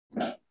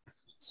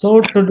So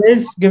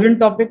today's given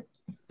topic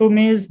to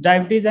me is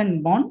diabetes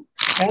and bond.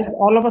 As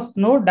all of us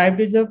know,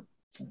 diabetes is a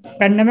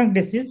pandemic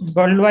disease,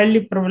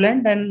 worldwide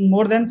prevalent, and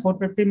more than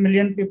 450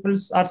 million people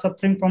are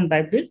suffering from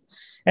diabetes.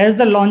 As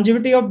the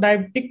longevity of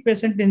diabetic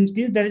patient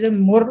increase, there is a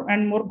more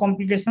and more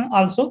complication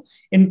also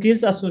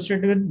increase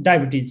associated with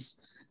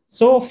diabetes.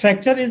 So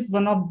fracture is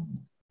one of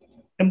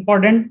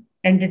important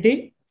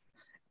entity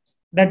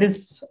that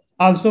is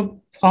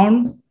also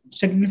found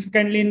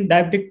significantly in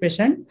diabetic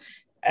patient,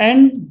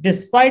 and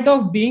despite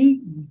of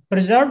being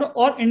preserved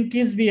or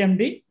increased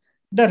BMD,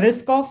 the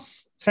risk of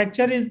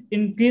fracture is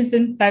increased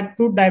in type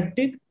 2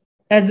 diabetic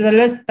as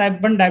well as type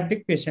 1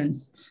 diabetic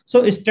patients.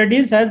 So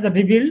studies has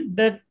revealed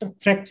that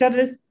fracture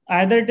is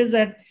either it is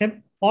at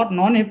hip or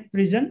non-hip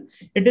region.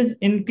 It is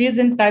increased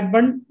in type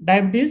 1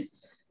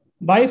 diabetes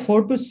by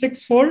 4 to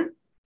 6 fold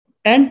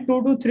and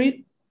 2 to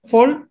 3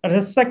 fold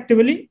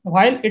respectively,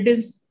 while it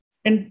is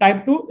in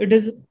type 2, it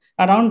is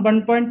around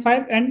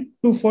 1.5 and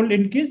 2-fold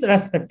increase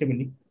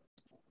respectively.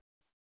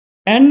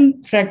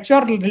 And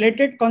fracture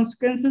related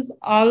consequences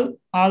are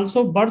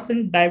also worse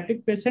in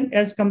diabetic patient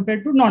as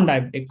compared to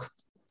non-diabetic.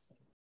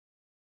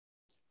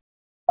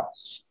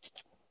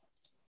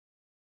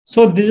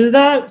 So this is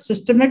the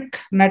systemic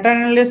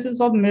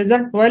meta-analysis of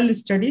major 12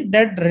 study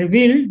that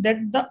revealed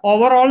that the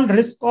overall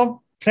risk of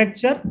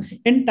fracture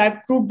in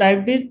type 2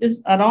 diabetes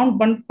is around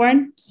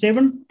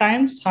 1.7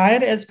 times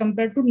higher as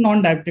compared to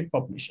non-diabetic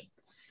population.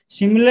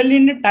 Similarly,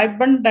 in a type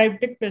 1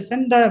 diabetic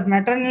patient, the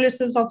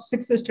meta-analysis of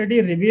 6 study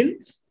reveal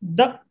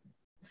the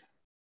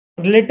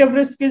relative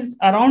risk is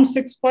around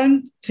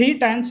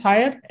 6.3 times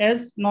higher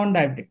as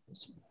non-diabetic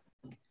patient.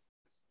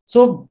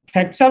 So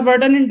fracture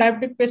burden in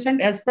diabetic patient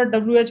as per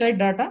WHI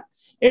data,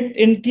 it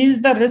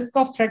increases the risk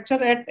of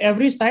fracture at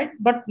every site,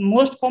 but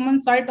most common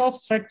site of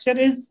fracture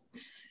is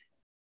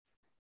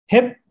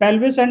hip,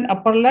 pelvis, and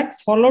upper leg,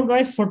 followed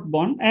by foot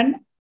bone, and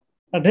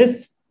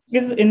risk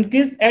is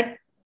increased at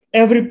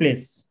every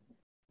place.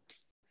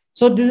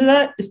 So this is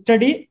a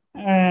study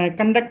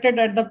conducted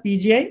at the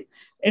PGI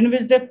in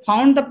which they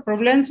found the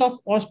prevalence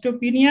of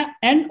osteopenia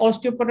and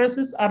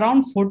osteoporosis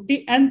around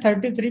 40 and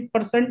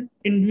 33%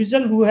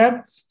 individual who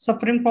have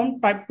suffering from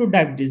type 2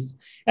 diabetes.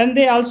 And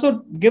they also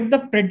give the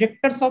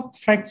predictors of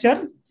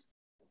fracture.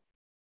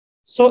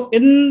 So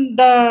in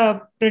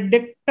the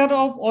predictor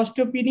of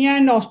osteopenia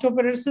and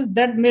osteoporosis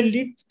that may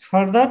lead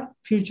further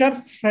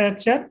future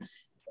fracture,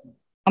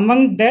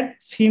 among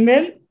that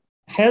female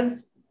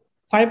has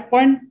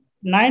 5.9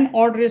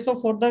 odd ratio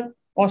for the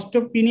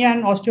osteopenia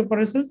and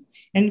osteoporosis.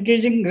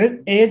 Increasing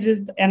age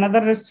is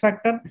another risk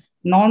factor.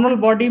 Normal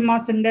body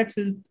mass index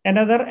is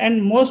another,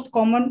 and most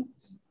common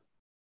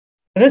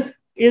risk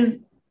is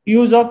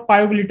use of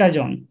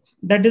pioglitazone.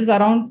 That is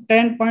around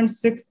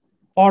 10.6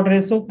 odd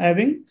ratio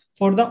having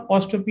for the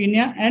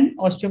osteopenia and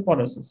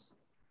osteoporosis.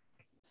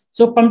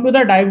 So come to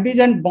the diabetes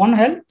and bone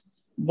health.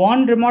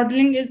 Bone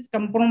remodeling is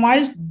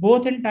compromised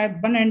both in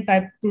type 1 and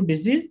type 2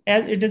 disease,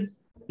 as it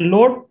is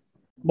low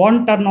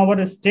bone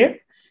turnover state,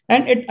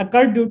 and it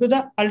occurred due to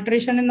the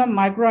alteration in the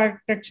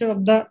microarchitecture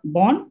of the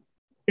bone.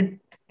 It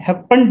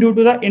happened due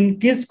to the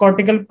increased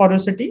cortical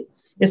porosity,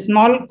 a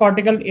small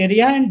cortical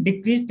area, and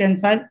decreased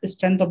tensile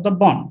strength of the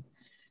bone.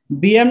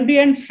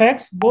 BMD and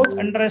FRAX both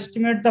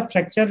underestimate the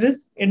fracture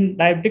risk in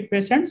diabetic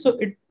patients, so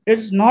it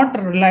is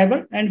not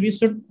reliable, and we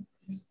should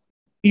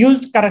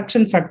use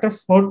correction factor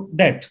for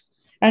that.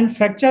 And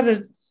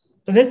fracture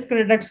risk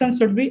reduction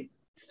should be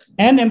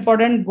an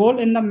important goal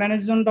in the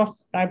management of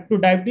type 2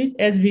 diabetes,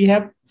 as we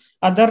have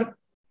other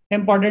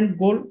important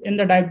goal in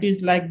the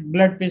diabetes like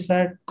blood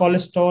pressure,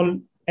 cholesterol,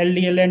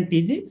 LDL, and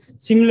TG.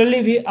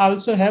 Similarly, we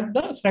also have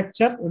the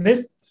fracture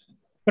risk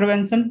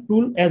prevention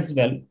tool as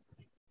well.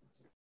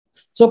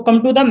 So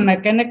come to the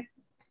mechanistic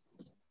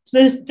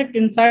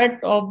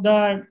insight of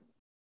the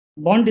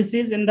bone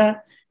disease in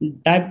the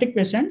diabetic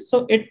patient.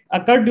 So it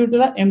occurred due to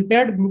the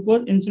impaired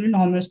glucose insulin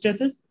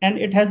homeostasis, and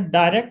it has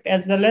direct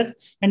as well as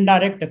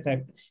indirect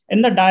effect.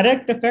 In the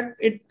direct effect,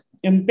 it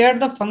impaired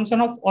the function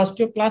of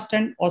osteoclast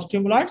and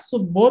osteoblasts. So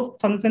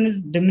both function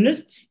is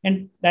diminished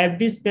in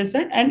diabetes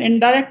patient, and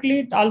indirectly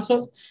it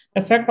also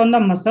affect on the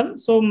muscle.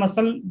 So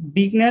muscle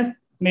weakness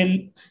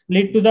may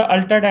lead to the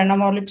altered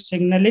anabolic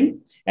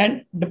signaling,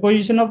 and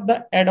deposition of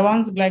the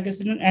advanced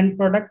glycogen end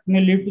product may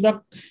lead to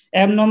the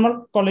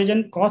abnormal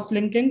collagen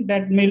cross-linking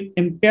that may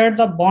impair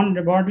the bone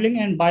remodeling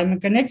and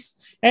biomechanics,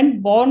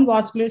 and bone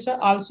vasculature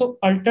also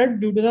altered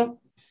due to the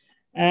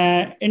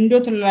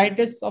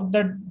endothelitis of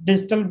the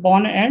distal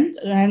bone end,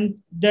 and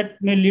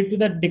that may lead to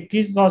the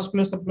decreased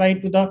vascular supply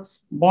to the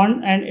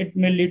bone, and it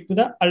may lead to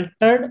the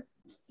altered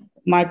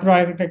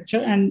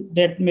microarchitecture, and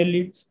that may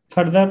lead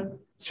further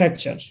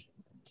fracture.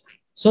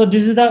 So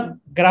this is the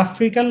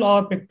graphical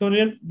or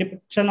pictorial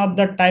depiction of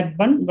the type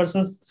 1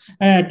 versus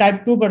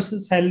type 2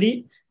 versus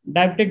healthy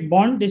diabetic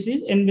bone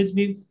disease, in which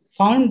we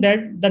found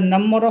that the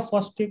number of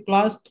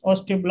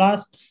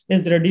osteoblast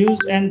is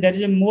reduced, and there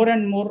is a more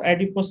and more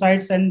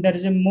adipocytes, and there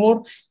is a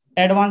more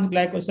advanced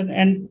glycogen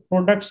and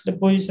products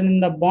deposition in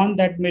the bone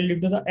that may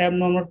lead to the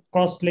abnormal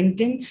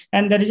cross-linking,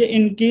 and there is an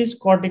increased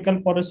cortical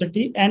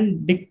porosity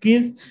and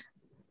decreased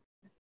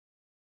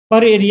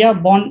per area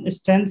bond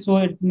strength. So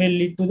it may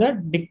lead to the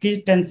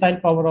decreased tensile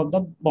power of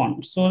the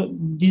bond. So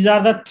these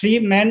are the three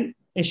main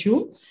issue: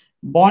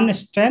 bond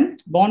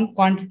strength, bond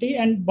quantity,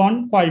 and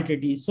bond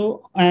quality.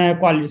 So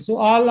quality. So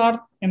all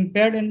are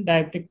impaired in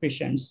diabetic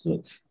patients.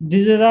 So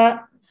this is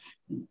a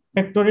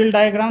pictorial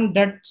diagram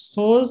that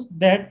shows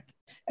that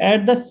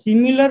at the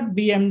similar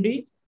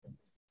BMD,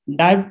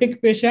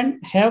 diabetic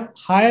patient have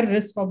higher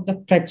risk of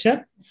the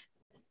fracture,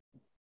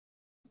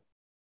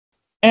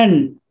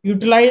 and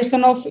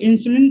utilization of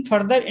insulin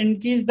further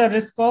increase the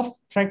risk of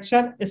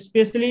fracture,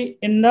 especially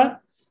in the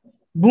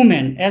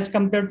women as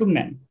compared to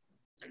men.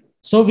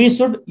 So we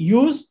should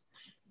use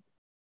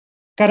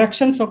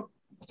correction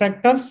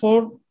factor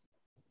for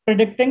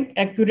predicting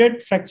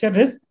accurate fracture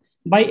risk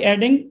by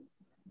adding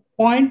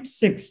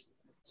 0.6.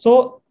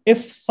 So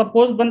if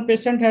suppose one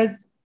patient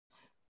has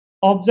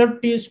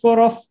observed t-score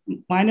of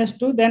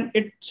 -2, then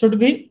it should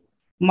be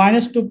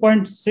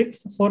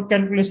 -2.6 for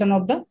calculation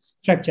of the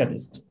fracture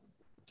risk.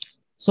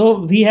 So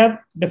we have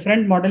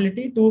different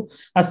modality to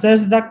assess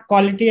the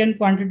quality and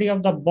quantity of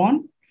the bone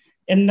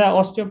in the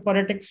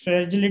osteoporotic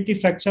fragility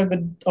fracture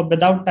with or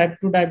without type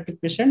 2 diabetic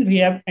patient. We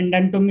have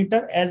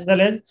indentometer as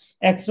well as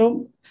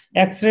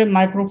X-ray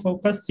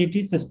microfocus CT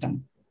system.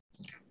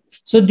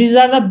 So these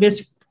are the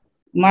basic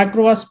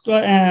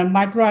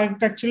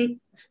microarchitectural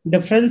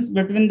difference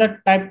between the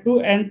type 2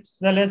 and as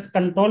well as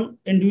control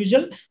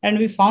individual, and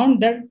we found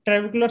that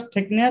trabecular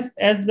thickness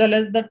as well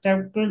as the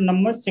trabecular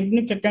number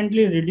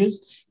significantly reduced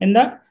in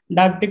the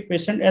diabetic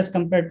patient as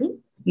compared to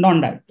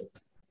non-diabetic.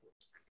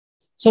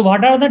 So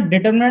what are the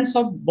determinants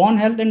of bone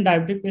health in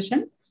diabetic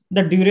patient?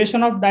 The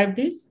duration of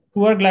diabetes,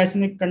 poor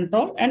glycemic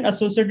control, and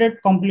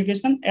associated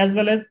complication, as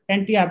well as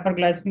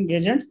anti-hyperglycemic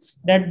agents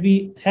that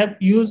we have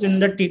used in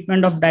the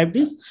treatment of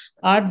diabetes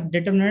are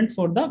determinant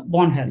for the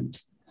bone health.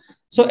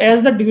 So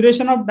as the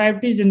duration of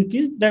diabetes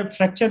increase, the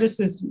fracture risk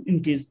is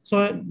increased. So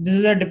this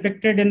is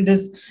depicted in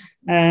this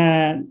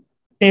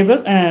table.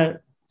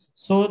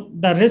 So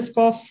the risk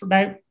of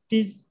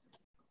diabetes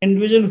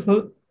individual who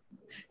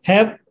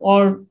have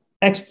or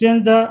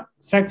experience the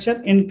fracture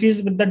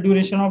increase with the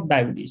duration of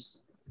diabetes.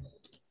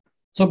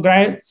 So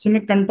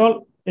glycemic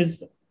control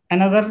is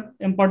another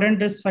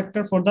important risk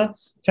factor for the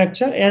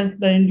fracture, as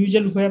the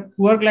individual who have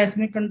poor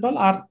glycemic control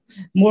are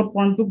more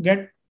prone to get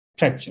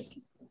fracture.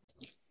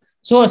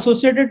 So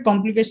associated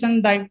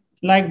complication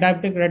like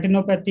diabetic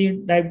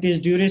retinopathy, diabetes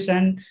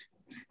duration,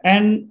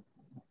 and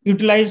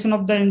utilization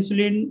of the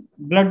insulin,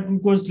 blood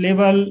glucose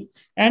level,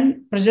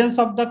 and presence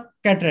of the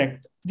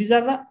cataract. These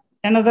are the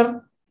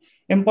another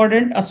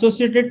important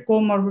associated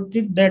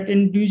comorbidity that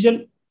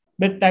individual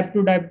with type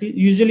 2 diabetes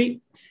usually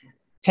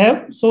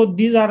have. So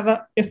these are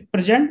the, if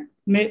present,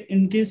 may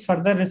increase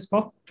further risk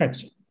of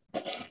fracture.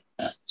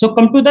 So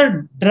come to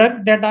the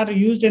drugs that are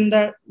used in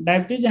the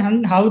diabetes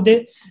and how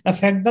they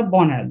affect the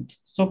bone health.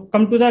 So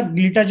come to the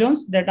glitazones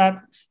that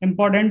are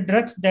important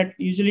drugs that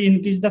usually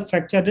increase the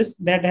fracture risk,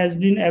 that has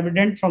been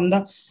evident from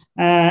the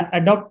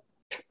ADOPT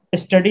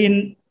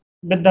study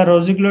with the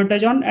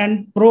rosiglitazone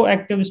and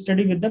proactive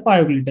study with the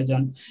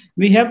pioglitazone.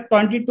 We have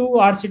 22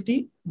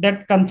 RCT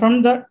that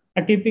confirm the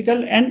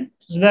atypical and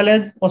as well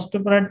as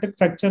osteoporotic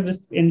fracture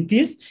risk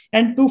increase,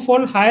 and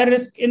twofold higher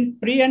risk in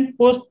pre and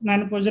post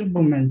menopausal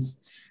women.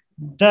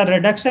 The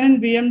reduction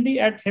in BMD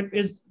at hip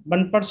is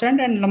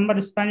 1% and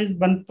lumbar span is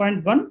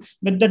 1.1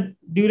 with the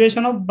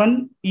duration of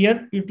 1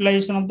 year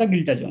utilization of the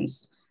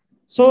glitazones.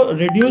 So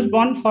reduced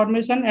bone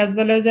formation as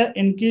well as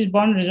increased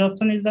bone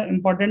resorption is the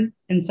important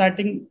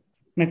inciting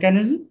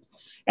mechanism,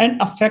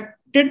 and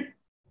affected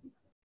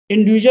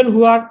individual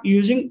who are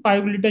using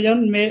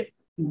pioglitazone may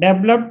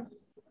develop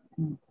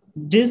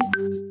this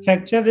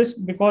fracture risk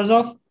because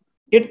of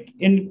it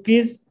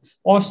increase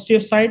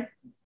osteocyte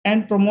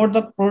and promote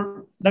the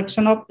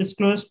production of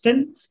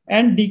sclerostin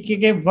and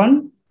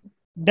DKK1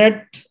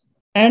 that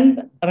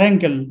and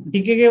rankle.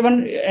 DKK1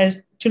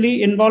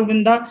 actually involved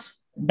in the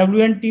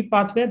WNT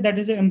pathway that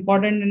is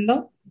important in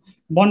the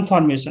bone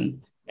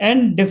formation,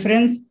 and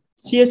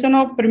differentiation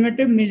of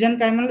primitive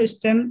mesenchymal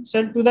stem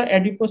cell to the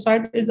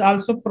adipocyte is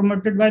also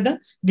promoted by the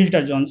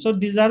glitazone. So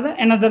these are the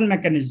another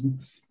mechanism,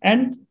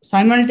 and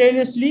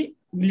simultaneously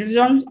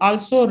glitazone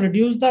also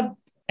reduce the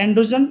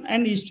androgen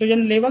and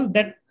estrogen level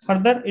that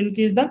further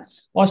increase the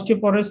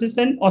osteoporosis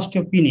and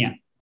osteopenia.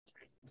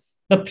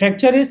 The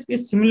fracture risk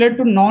is similar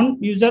to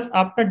non-user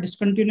after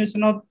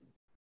discontinuation of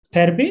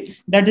therapy,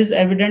 that is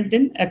evident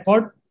in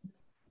ACCORD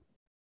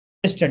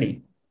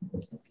study.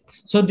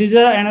 So this is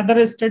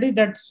another study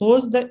that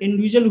shows the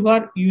individual who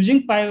are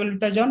using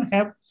pioglitazone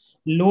have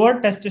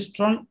lower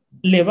testosterone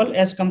level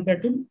as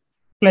compared to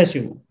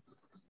placebo.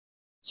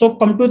 So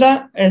come to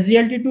the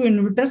SGLT2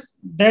 inhibitors,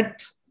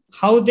 that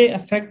how they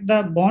affect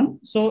the bone.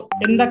 So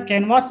in the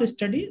CANVAS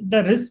study,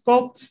 the risk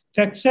of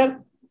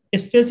fracture,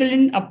 especially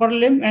in upper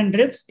limb and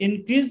ribs,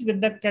 increased with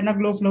the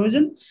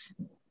canagliflozin.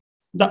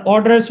 The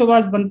odd ratio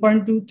was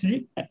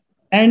 1.23,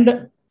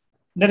 and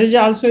there is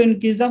also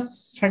increase the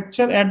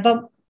fracture at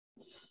the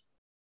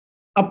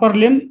upper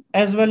limb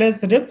as well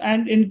as rib,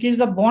 and increase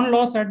the bone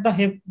loss at the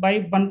hip by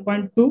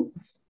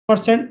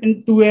 1.2%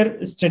 in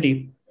 2-year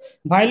study.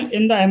 While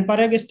in the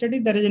EMPA-REG study,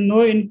 there is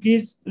no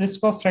increased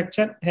risk of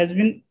fracture has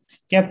been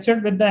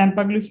captured with the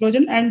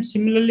empagliflozin, and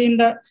similarly in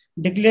the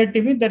declared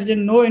TB, there is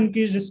no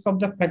increased risk of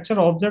the fracture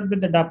observed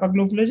with the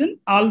dapagliflozin,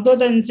 although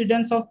the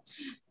incidence of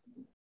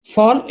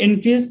fall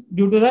increased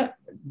due to the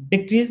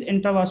decreased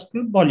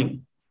intravascular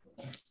volume.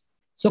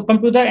 So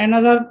come to the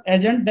another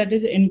agent, that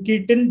is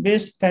incretin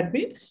based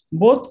therapy.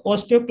 Both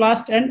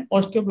osteoclast and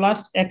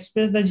osteoblast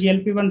express the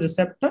GLP-1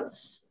 receptor.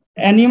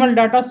 Animal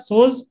data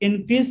shows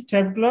increased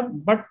trabecular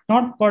but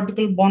not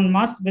cortical bone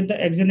mass with the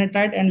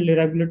exenatide and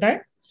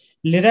liraglutide.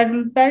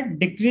 Liraglutide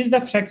decrease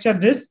the fracture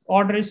risk.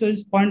 Odd ratio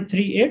is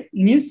 0.38,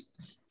 means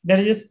there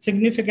is a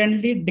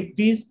significantly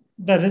decrease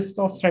the risk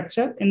of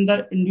fracture in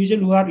the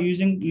individual who are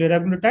using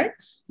liraglutide,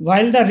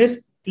 while the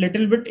risk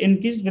little bit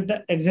increased with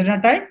the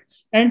exenatide.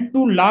 And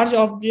to large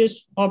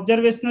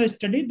observational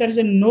study, there is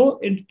a no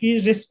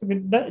increased risk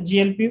with the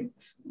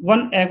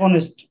GLP-1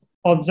 agonist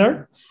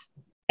observed.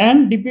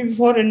 And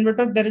DPP-4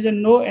 inhibitor, there is a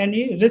no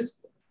any risk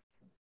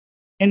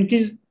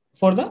increase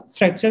for the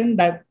fracture in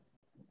type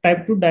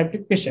 2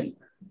 diabetic patient.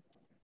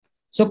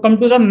 So come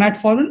to the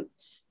metformin.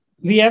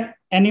 We have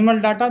animal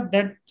data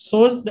that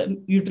shows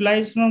the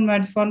utilization of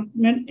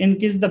metformin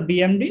increase the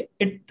BMD.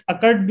 It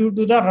occurred due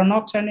to the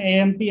RUNOX and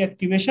AMP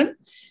activation,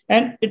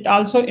 and it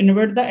also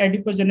inhibits the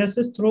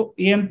adipogenesis through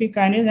AMP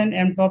kinase and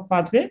mTOR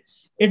pathway.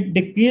 It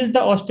decreased the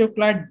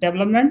osteoclast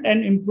development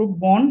and improved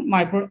bone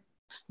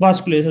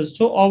microvasculature.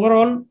 So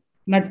overall,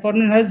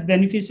 metformin has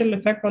beneficial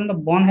effect on the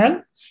bone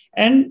health,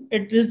 and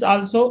it is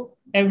also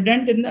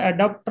evident in the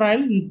ADOPT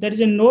trial. There is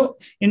a no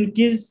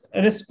increased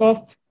risk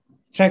of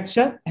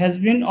fracture has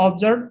been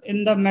observed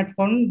in the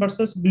metformin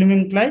versus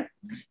glimepiride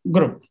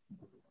group.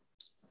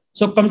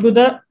 So come to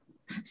the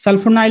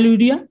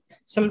sulfonylurea.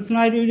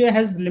 Sulfonylurea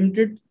has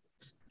limited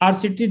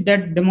RCT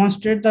that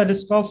demonstrate the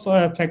risk of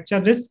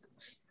fracture risk.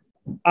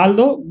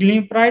 Although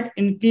glimepiride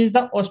increased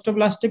the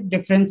osteoblastic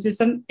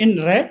differentiation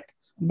in rat,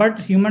 but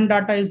human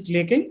data is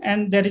lacking,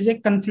 and there is a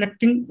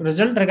conflicting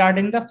result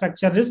regarding the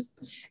fracture risk.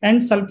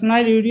 And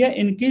sulfonylurea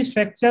increased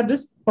fracture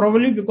risk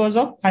probably because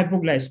of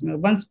hypoglycemia.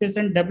 Once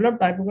patient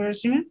developed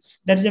hypoglycemia,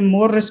 there is a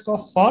more risk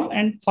of fall,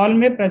 and fall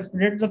may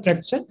precipitate the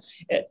fracture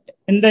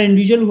in the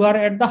individual who are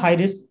at the high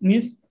risk,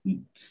 means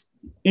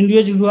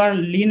individuals who are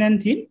lean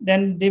and thin,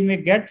 then they may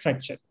get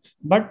fracture.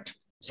 But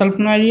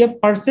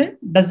sulfonylurea per se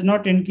does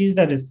not increase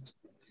the risk.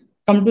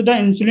 Come to the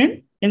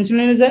insulin.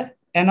 Insulin is an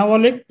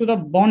anabolic to the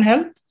bone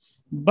health,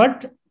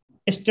 but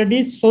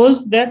studies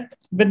shows that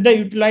with the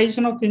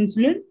utilization of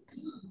insulin,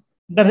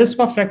 the risk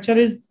of fracture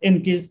is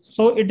increased.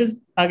 So it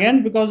is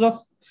again because of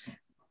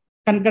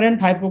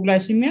concurrent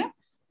hypoglycemia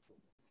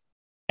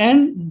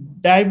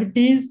and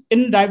diabetes.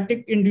 In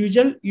diabetic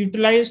individual,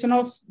 utilization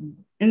of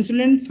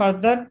insulin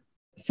further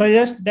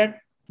suggests that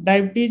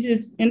diabetes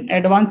is in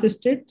advanced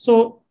state.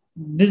 So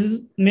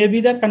this may be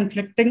the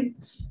conflicting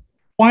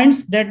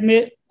points that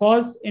may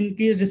cause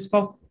increased risk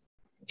of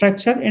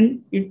fracture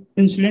in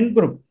insulin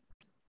group.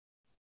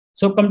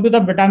 So come to the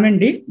vitamin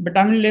D.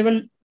 Vitamin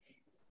level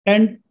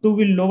tend to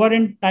be lower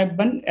in type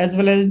 1 as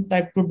well as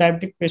type 2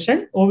 diabetic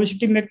patient.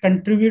 Obesity may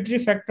contributory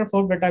factor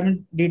for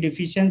vitamin D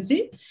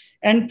deficiency,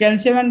 and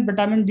calcium and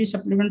vitamin D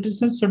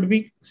supplementation should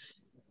be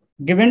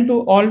given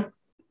to all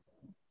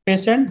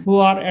patients who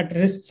are at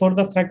risk for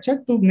the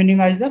fracture to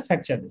minimize the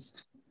fracture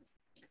risk.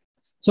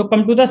 So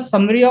come to the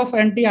summary of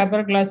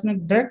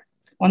anti-hyperglycemic drug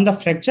on the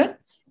fracture.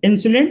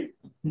 Insulin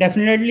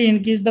definitely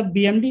increase the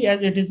BMD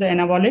as it is an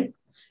anabolic,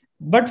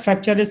 but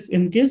fracture is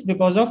increased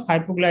because of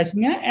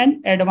hypoglycemia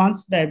and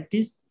advanced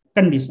diabetes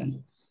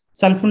condition.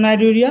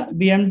 Sulfonylurea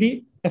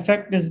BMD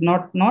effect is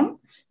not known,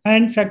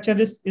 and fracture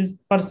is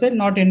per se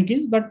not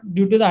increased, but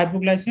due to the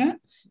hypoglycemia,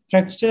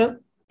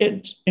 fracture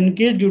it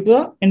increased due to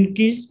the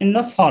increase in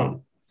the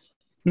fall.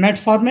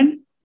 Metformin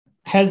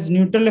has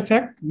neutral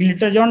effect.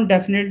 Glitazone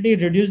definitely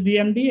reduce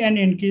BMD and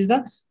increase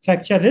the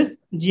fracture risk.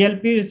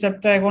 GLP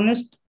receptor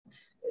agonist,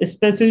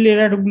 especially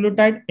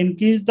liraglutide,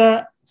 increase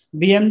the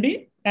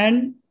BMD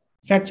and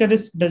fracture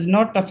risk does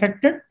not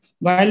affect it,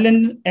 while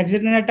in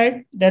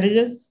exenatide there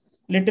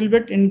is a little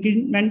bit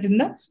increment in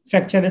the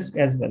fracture risk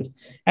as well.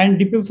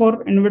 And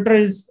DP4 inhibitor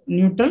is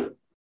neutral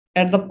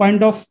at the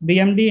point of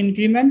BMD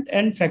increment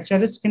and fracture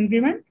risk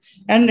increment,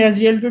 and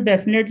SGL2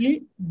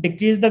 definitely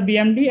decrease the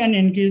BMD and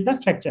increase the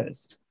fracture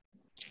risk.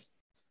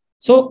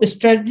 So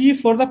strategy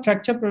for the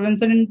fracture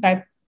prevention in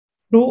type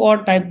 2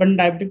 or type 1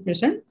 diabetic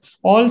patient.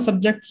 All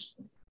subjects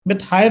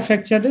with higher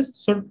fracture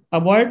risk should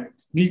avoid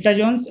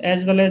glitazones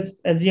as well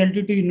as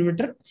SGLT2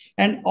 inhibitor,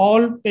 and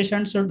all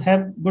patients should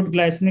have good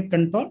glycemic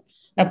control.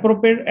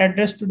 Appropriate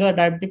address to the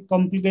diabetic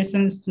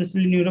complications,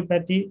 especially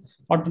neuropathy,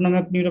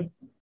 autonomic neuropathic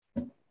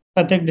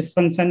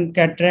dysfunction,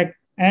 cataract,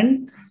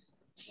 and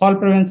fall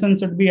prevention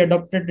should be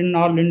adopted in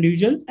all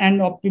individuals, and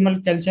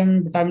optimal calcium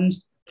and vitamin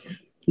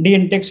D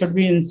intake should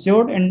be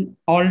ensured in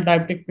all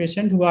diabetic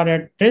patients who are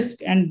at risk,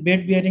 and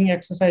weight-bearing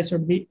exercise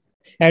should be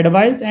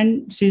advised,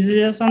 and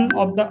cessation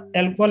of the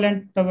alcohol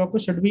and tobacco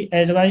should be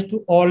advised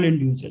to all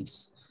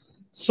individuals.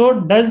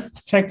 So does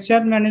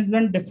fracture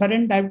management differ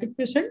in diabetic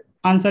patient?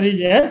 Answer is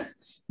yes,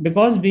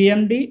 because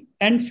BMD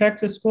and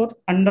FRAX score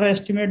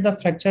underestimate the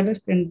fracture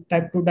risk in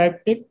type 2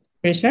 diabetic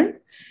patient.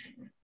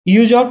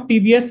 Use of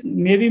TBS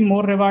may be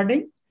more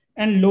rewarding,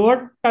 and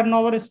lower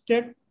turnover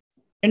state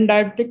in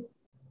diabetic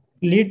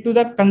lead to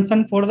the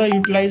concern for the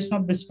utilization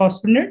of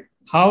bisphosphonate.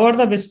 However,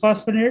 the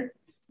bisphosphonate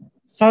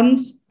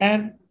sums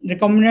and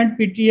recombinant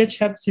PTH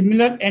have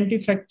similar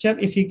anti-fracture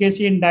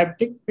efficacy in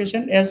diabetic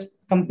patient as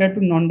compared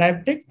to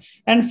non-diabetic,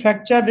 and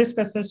fracture risk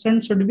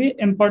assessment should be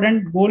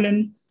important goal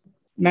in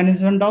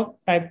management of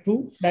type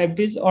 2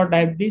 diabetes or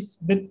diabetes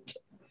with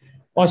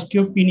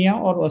osteopenia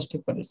or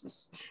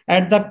osteoporosis.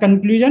 At the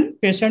conclusion,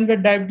 patients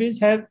with diabetes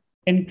have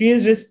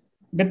increased risk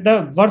with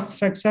the worst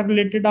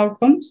fracture-related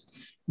outcomes.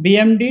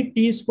 BMD,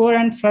 T-score,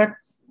 and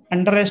FRAX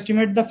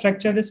underestimate the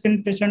fracture risk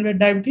in patients with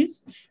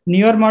diabetes.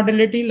 Newer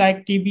modality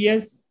like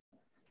TBS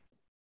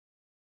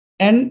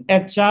and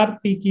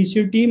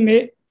HRPQCT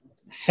may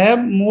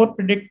have more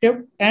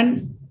predictive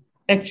and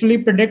actually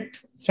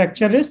predict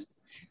fracture risk.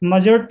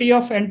 Majority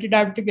of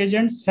anti-diabetic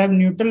agents have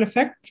neutral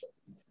effect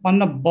on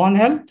the bone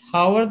health.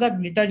 However, the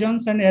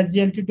glitazones and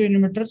SGLT2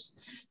 inhibitors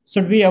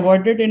should be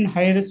avoided in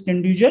high-risk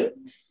individual.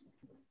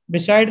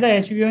 Beside the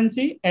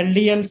HbA1c,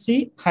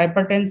 LDL-C,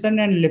 hypertension,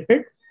 and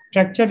lipid,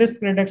 fracture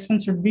risk reduction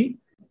should be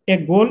a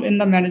goal in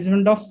the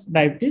management of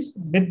diabetes.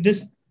 With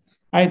this,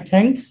 I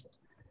thanks.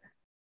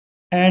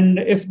 And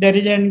if there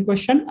is any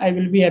question, I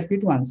will be happy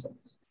to answer.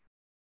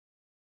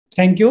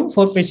 Thank you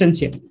for patience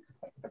here.